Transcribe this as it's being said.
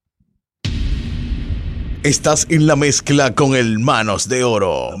Estás en la mezcla con el Manos de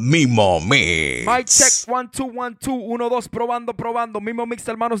Oro, MimoMix. Mic check, 1, 2, 1, 2, 1, 2, probando. MimoMix,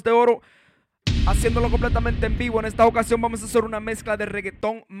 el Manos de Oro, haciéndolo completamente en vivo. En esta ocasión vamos a hacer una mezcla de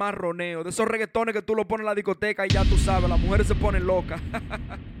reggaetón marroneo. De esos reggaetones que tú lo pones en la discoteca y ya tú sabes, las mujeres se ponen locas.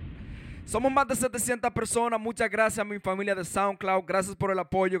 Somos más de 700 personas. Muchas gracias a mi familia de SoundCloud. Gracias por el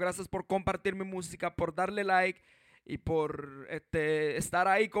apoyo, gracias por compartir mi música, por darle like y por estar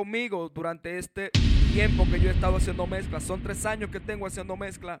ahí conmigo durante este tiempo que yo he estado haciendo mezclas. Son 3 años que tengo haciendo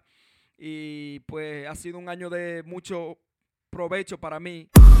mezcla y pues ha sido un año de mucho provecho para mí.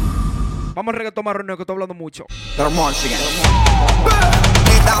 Vamos al reggaetón marroneo que estoy hablando mucho. Le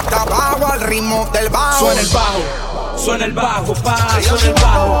da trabajo al ritmo del bajo. Suena el bajo, suena el bajo, pa, suena el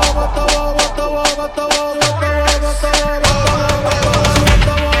bajo.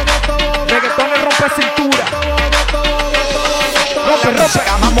 Reggaetón le rompe cintura. Rompe.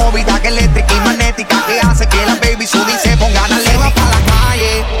 Cama movida que eléctrica y magnética que hace que la baby sudi se ponga la leva para la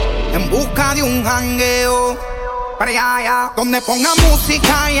calle en busca de un jangueo. Para allá, donde ponga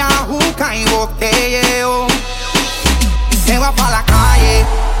música y ajuca y botelleo. Y se va para la calle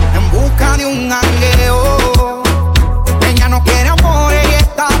en busca de un jangueo. Ella no quiere amor y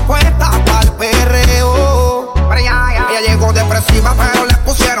está puesta para el perreo. Para allá, ella llegó depresiva pero le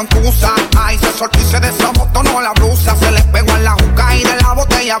pusieron tusa. Ay, se soltó y se desabotonó la blusa. Se le pegó en la juca y de la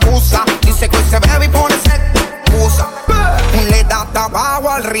botella abusa. Dice que hoy se bebe y pone excusa. Le da tabaco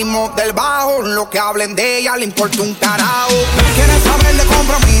al ritmo del bajo. Lo que hablen de ella le importa un carajo. Quiere saber de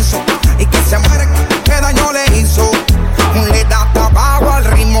compromiso y que se muere, qué daño le hizo. Le da tabaco al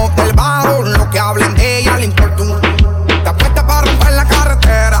ritmo del bajo. Lo que hablen de ella le importa un. Está puesta para romper la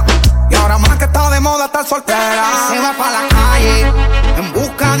carretera y ahora más que está de moda estar soltera. Se va para la calle en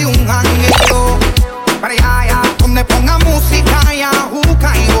busca de un jangueo. Para allá, donde ponga música y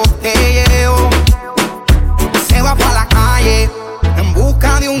ajuca y botelleo. Se va para la calle en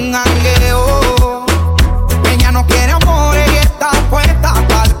busca de un jangueo. Ella no quiere amor y está puesta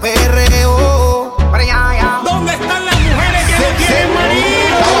para el perreo. Para allá. ¿Dónde están las mujeres que no quieren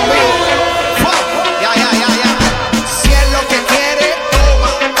marido? Ya. Si es lo que quiere,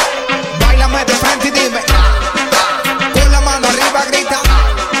 toma. Báilame de frente y dime. Con la mano arriba grita.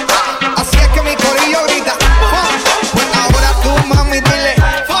 Así es que mi corillo grita. Pues ahora tú, mami, dile.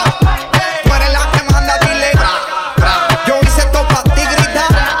 Tú eres la que manda, dile. Yo hice esto pa' ti, grita.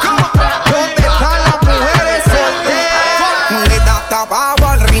 ¿Dónde están las mujeres solteras? Le da tabaco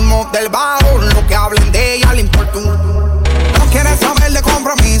al ritmo del bajo. Lo que hablen de ella le importa un. No quiere saber de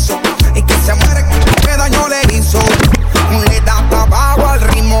compromiso y que se muere, qué daño le hizo. Le da tabaco al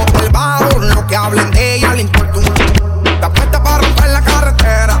ritmo del bajo. Lo que hablen de ella le importa un. Está puesta para romper la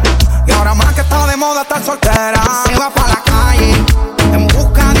carretera y ahora más que está de moda estar soltera. Se va para la calle en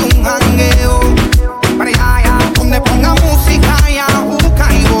busca de un jangueo. Para allá, donde ponga música y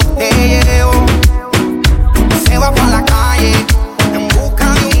ajuca y botelleo. Se va para la calle en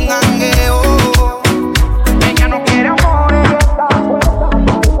busca de un jangueo. Ella no quiere amor, ella está puesta para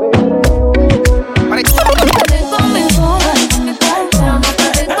el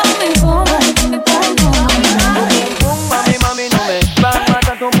Mami, no me va a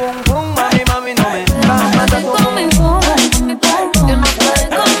matar tu pum pum. Mami, no me va a matar tu pum pum.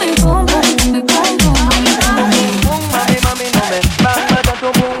 Mami, no me va a matar tu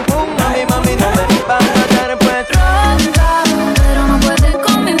pum pum. Mami, no me va a matar el puesto. Pero no puedes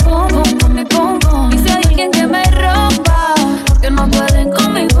con mi pum pum. Y si hay alguien que me rompa, porque no pueden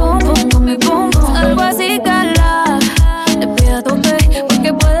con mi pum pum. Algo así, cala, te pide a tope,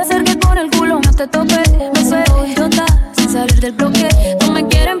 porque puede ser que con el culo no te tope. Me suelto idiota, sin salir del bloque. No me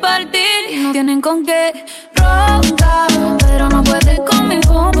quieren partir y no tienen con qué. Ronca, pero no pueden con mi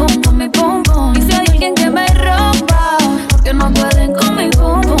pum pum. Y si hay alguien que me rompa, porque no pueden con mi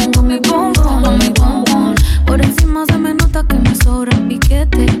pum pum. Por encima se me nota que me sobra el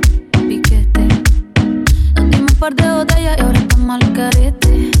piquete. Nos dimos un par de botellas y ahora estamos al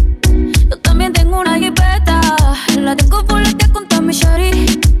carete. Yo también tengo una jipeta, la tengo fuletea con toda mi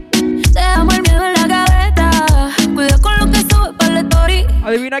shorty. Dejamos el miedo en la gaveta, cuida con lo que sube para la story.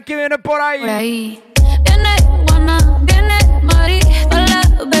 Adivina quién viene por ahí. Por ahí viene Juana, viene Mari, toda la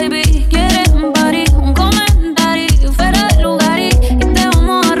baby quieren un party, un comentario fuera de lugar y te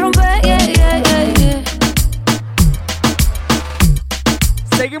vamos a romper, yeah.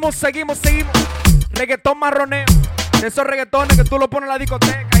 Seguimos. Reggaetón marroneo. De esos reggaetones que tú lo pones en la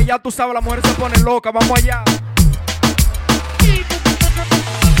discoteca y ya tú sabes, la mujer se pone loca. Vamos allá.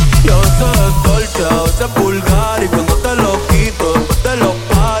 Yo soy torpe, a veces vulgar y cuando te lo quito, después te lo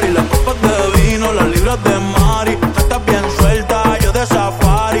pari. Las copas de vino, las libras de mari. Estás bien suelta, yo de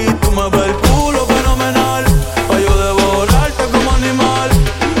safari. Tú me ves el culo fenomenal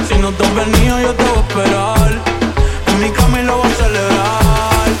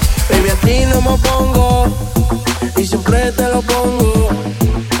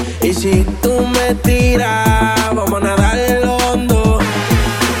si tú me tiras, vamos a nadar hondo.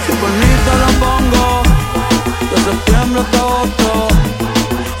 Si por mí te lo pongo, de septiembre hasta agosto.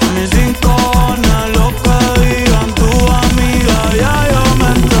 Mis rincones, lo que digan tu amiga, ya yo me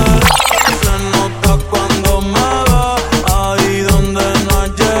enteré. Se nota cuando me ves, ahí donde no has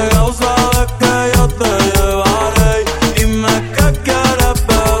llegado, sabes que yo te llevaré. Dime qué quieres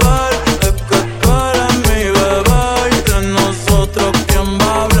beber, es que tú eres mi bebé. Y de nosotros, ¿quién va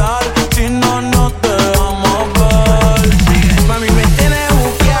a hablar? Si no, no te vamos a ver. Mami, me tienes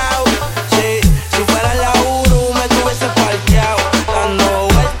buqueado, sí. Si fuera la Uru, me tuviese parqueado, dando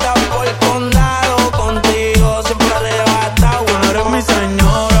vueltas por el condado, contigo siempre arrebatado. Tú no eres mi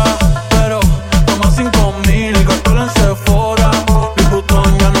señora, pero toma 5,000 y gástalo en Sephora. Mi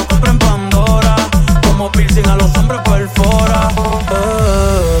putón ya no compra en Pandora, como piercing a los hombres perfora.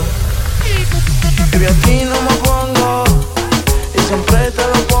 Baby, a ti no me pongo, y siempre te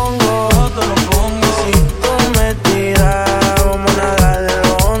lo pongo, te lo pongo. Si tú me tiras, vamos a nadar en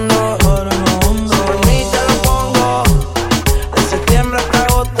lo hondo. Si por mí te lo pongo, de septiembre hasta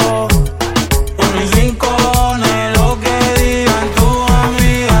agosto. En mis rincones, lo que digan tu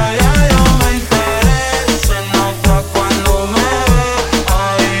amiga, ya yo me enteré. Se nota cuando me ves,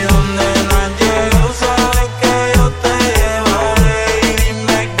 ahí donde no has llegado, sabes que yo te llevaré. Y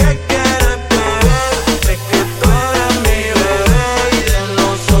dime qué quieres beber, sé que tú eres mi bebé. Y de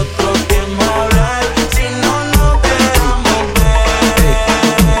nosotros, ¿quién va a hablar? Si no nos quedamos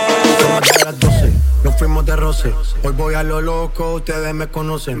A las 12, nos fuimos de roce. Hoy voy a lo loco, ustedes me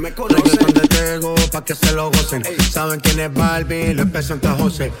conocen. Reggaeton de Tego, pa' que se lo gocen. Saben quién es Barbie, lo presento a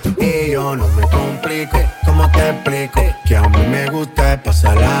José. Y yo no me complico, ¿cómo te explico? Que a mí me gusta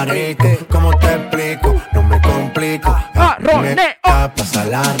pasarla rico. ¿Cómo te explico? No me complico. A mí me gusta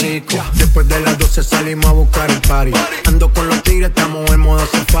pasarla rico. Después de las 12 salimos a buscar el party. Ando con los tigres, estamos en modo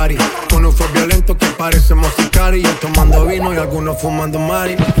safari. Con un flow violento que parecemos sicari. Yo tomando vino y algunos fumando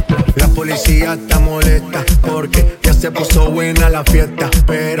mari. La policía está molesta porque ya se puso buena la fiesta.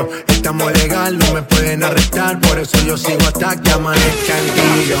 Pero estamos legal, no me pueden arrestar. Por eso yo sigo hasta que amanezca el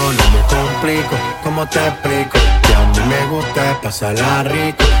día. Yo no me complico, ¿cómo te explico? Que a mí me gusta pasarla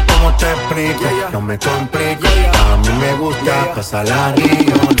rico. ¿Cómo te explico? No me complico, a mí me gusta pasarla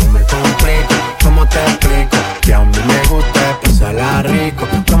rico. No me complico, ¿cómo te explico? Que a mí me gusta pasarla rico.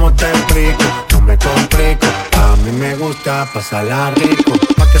 ¿Cómo te explico? No me complico, a mí me gusta pasarla rico.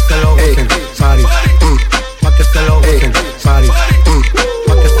 Pa' que se lo gocen, party, pa' que se lo gocen, party,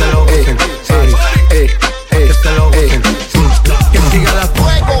 pa' que se lo gocen, party, pa' que se lo gocen. Que siga la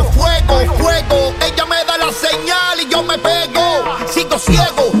Fuego, fuego, fuego. Ella me da la señal y yo me pego. Sigo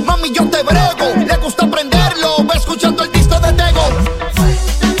ciego, mami, yo te brego. Le gusta prenderlo, va escuchando el disco de Tego.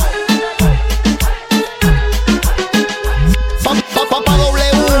 Papá W,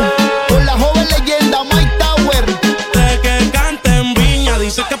 con la joven leyenda Mike Tower. De que cante en Viña,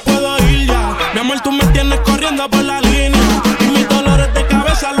 dice que puedo ir ya. Mi amor, tú me tienes corriendo por la línea y mis dolores de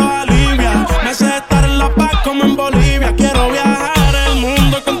cabeza los alivia. Me hace estar en La Paz como en Bolivia. Quiero viajar el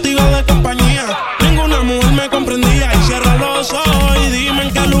mundo contigo de compañía. Ninguna mujer me comprendía. Y cierra los ojos y dime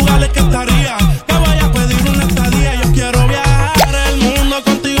en qué lugares que estaría. Que voy a pedir una estadía. Yo quiero viajar el mundo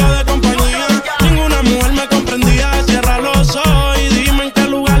contigo de compañía. Ninguna mujer me comprendía. Cierra los ojos y dime en qué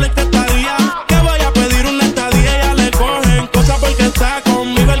lugares que estaría. Que voy a pedir una estadía. Ya le cogen cosas porque está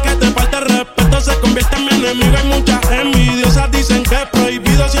conmigo. El que te falta el respeto se convierte en mi enemigo. Hay muchas envidiosas, dicen que es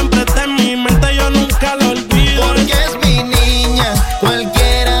prohibido. Siempre está en mi mente, yo nunca lo olvido. Porque es mi niña,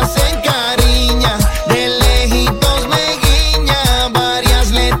 cualquiera se encariña. De lejitos me guiña,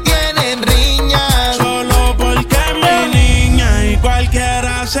 varias le tienen riña. Solo porque es mi niña y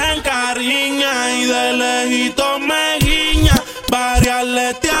cualquiera se encariña. Y de lejito me guiña, varias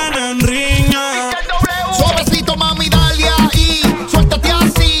le tienen riña. Suavecito, mami, dale ahí, suéltate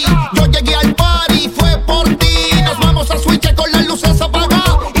así. Yo llegué al party, fue por ti. Nos vamos a switch con las luces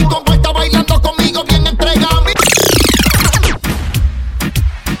apagadas. Y como está bailando conmigo, bien entregado.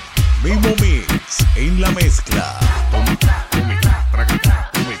 MimoMix en la mezcla.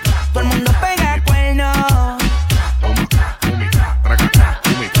 Todo el mundo pega cuerno.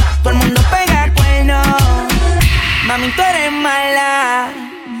 Todo el mundo pega cuerno. Mami, tú eres mala,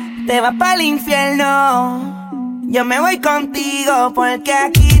 te vas pa'l infierno. Yo me voy contigo porque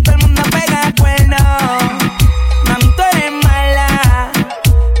aquí todo el mundo pega cuerno. Mami, tú eres mala,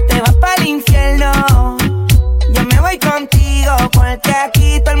 te vas pa'l infierno. Yo me voy contigo porque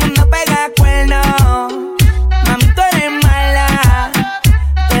aquí todo el mundo pega cuerno. Mami, tú eres mala,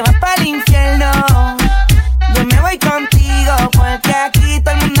 te vas pa'l infierno. Yo me voy contigo porque aquí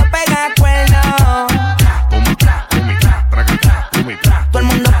todo el mundo pega cuerno. Todo el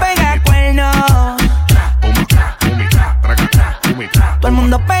mundo pega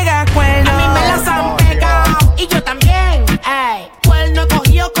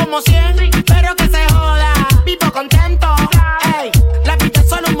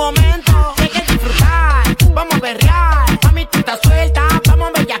perrear. Mami, tú estás suelta, vamos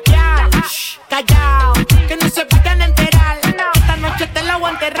a bellaquear. Shh, callao, que no se vayan a enterar. Esta noche te la voy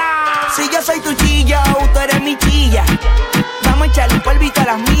a enterrar. Si yo soy tu chilla, tú eres mi chilla. Vamos a echarle un polvito a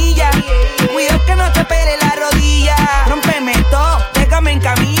las millas. Cuidado que no te pele la rodilla. Rómpeme todo, déjame en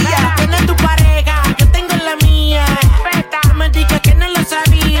camilla. Tienes tu pareja, yo tengo la mía. No me digas que no lo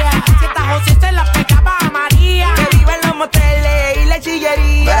sabía. Si esta José se la pegaba a María. Que vivan los moteles y la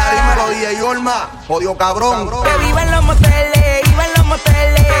chillería. Mira, dímelo, DJ Olma, jodido cabrón. Que vivan los moteles, vivan los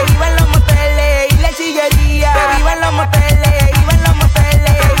moteles, vivan los moteles y la chillería. Que vivan los moteles, vivan los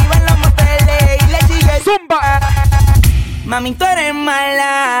moteles, vivan los moteles y la chillería. Zumba. Mami, tú eres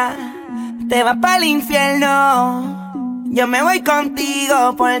mala, te vas pa'l infierno. Yo me voy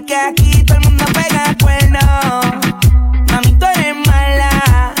contigo porque aquí todo el mundo pega cuernos. Mami, tú eres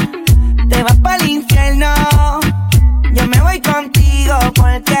mala, te vas pa'l infierno. Yo me voy contigo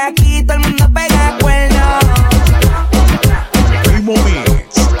porque aquí todo el mundo pega cuernos.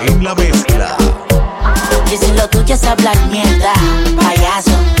 MimoMix en la mezcla. Y si lo tuyo es hablar mierda,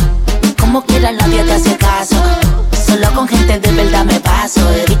 payaso, como quiera nadie te hace caso. Solo con gente de verdad me paso.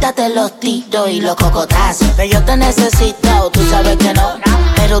 Evítate los tiros y los cocotazos. Que yo te necesito, tú sabes que no.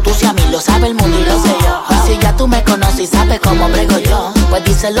 Pero tú si a mí lo sabe el mundo y lo sé yo. Si ya tú me conoces y sabes cómo brego yo, pues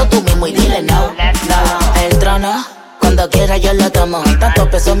díselo tú mismo y dile no. No, el trono, cuando quiera yo lo tomo. Tanto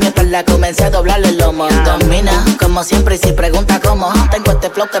peso en mi espalda, comencé a doblarle el lomo. Domina, como siempre y si pregunta cómo. Tengo este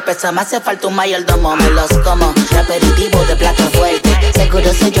flow que pesa, me hace falta un mayordomo. Me los como, de aperitivo de plato fuerte.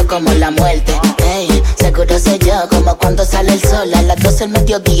 Seguro soy yo como la muerte. Ey, seguro soy yo como cuando sale el sol a las 12 del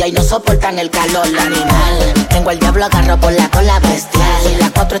mediodía y no soportan el calor. Animal, tengo al diablo agarro por la cola bestial. Y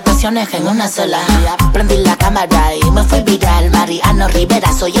las 4 estaciones en una sola. Prendí la cámara y me fui viral. Mariano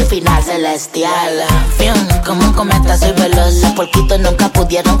Rivera, soy el final celestial. Fium, como un cometa soy veloz. Los porquitos nunca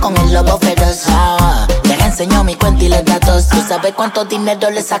pudieron con el lobo feroz. Les enseño mi cuenta y les datos. Tú sabes cuánto dinero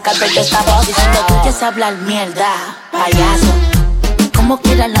le sacas de esta voz. Y si no tú quieres hablar mierda, payaso, como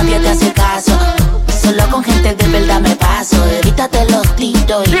quiera nadie te hace caso. Solo con gente de verdad me paso. Evítate los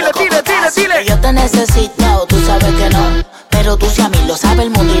tiros y los cocotazos. Que yo te necesito, tú sabes que no. Pero tú si a mí lo sabe el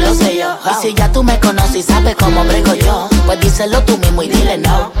mundo y lo sé yo. Y si ya tú me conoces y sabes cómo brego yo, pues díselo tú mismo y dile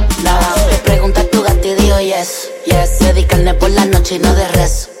no. No, le pregunta a tu gato y digo yes, yes. Dedicarme por la noche y no de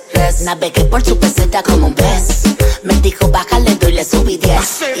res. Navegué por su peseta como un pez. Me dijo bájale, doy, le subí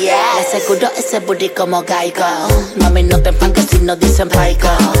 10. Yeah. Le aseguro ese booty como Geico. Mami, no te enfanques si no dicen paico.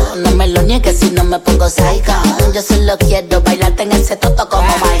 No me lo niegues si no me pongo psycho. Yo solo quiero bailarte en ese toto como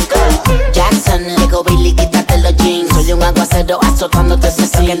Michael Jackson. Digo, Billy, quítate los jeans. Soy un aguacero azotándote ese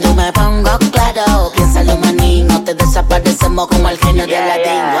sin. Que no me pongo claro, piénsalo, manín. No te desaparecemos como el genio de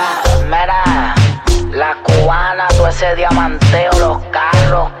Aladdin. Wow. Mira, la cubana, todo ese diamanteo, los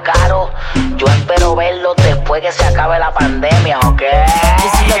carros caros. Yo espero verlos después que se acabe la pandemia, ¿ok? Y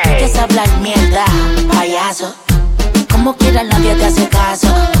si lo que quieres hablar mierda, payaso, como quiera nadie te hace caso.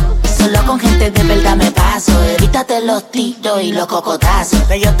 Solo con gente de verdad me paso. Evítate los tiros y los cocotazos.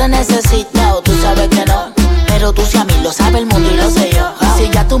 Que yo te necesito, tú sabes que no. Pero tú si a mí lo sabe el mundo y lo sé yo. Si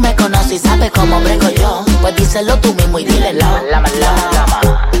ya tú me conoces y sabes cómo brego yo, pues díselo tú mismo y dile no. Lama.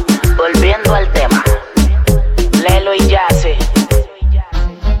 Volviendo al tema, Lelo y Yassi.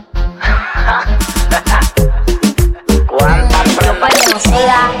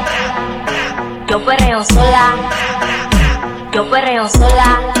 Yo perreo sola, yo perreo sola, yo perreo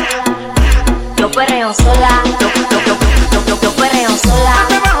sola, yo perreo sola, yo perreo sola,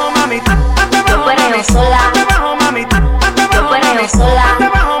 yo perreo sola,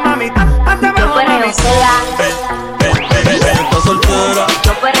 yo perreo sola. Ella está soltera,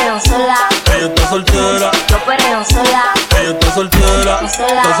 yo perreo sola, ella está soltera, yo perreo sola, ella está soltera,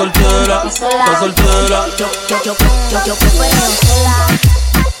 está soltera, está soltera. Yo perreo sola.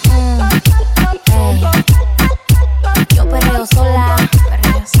 Yo perreo sola,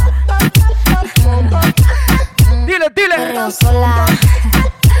 Dile. perreo sola.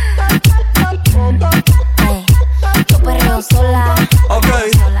 Yo perreo sola. Ok,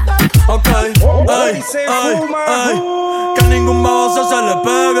 ey. Que a ningún baboso se le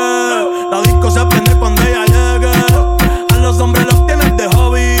pegue. La disco se prende cuando ella llegue. A los hombres los tienes de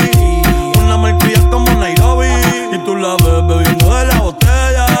hobby. Una malcria como Nairobi. Y tú la ves bebiendo de la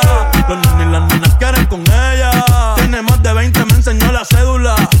botella. Los nenes y las nenas quieren con ella. Tiene más de 20, me enseñó la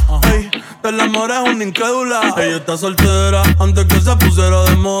cédula. Ey, del amor es una incrédula. Ella está soltera antes que se pusiera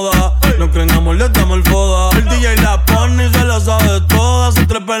de moda. No creen amor, le damos el foda. El DJ la pone y se la sabe toda. Se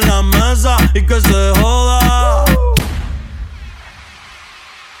trepa en la mesa y que se joda.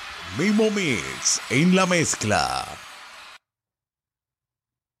 MimoMix en la mezcla.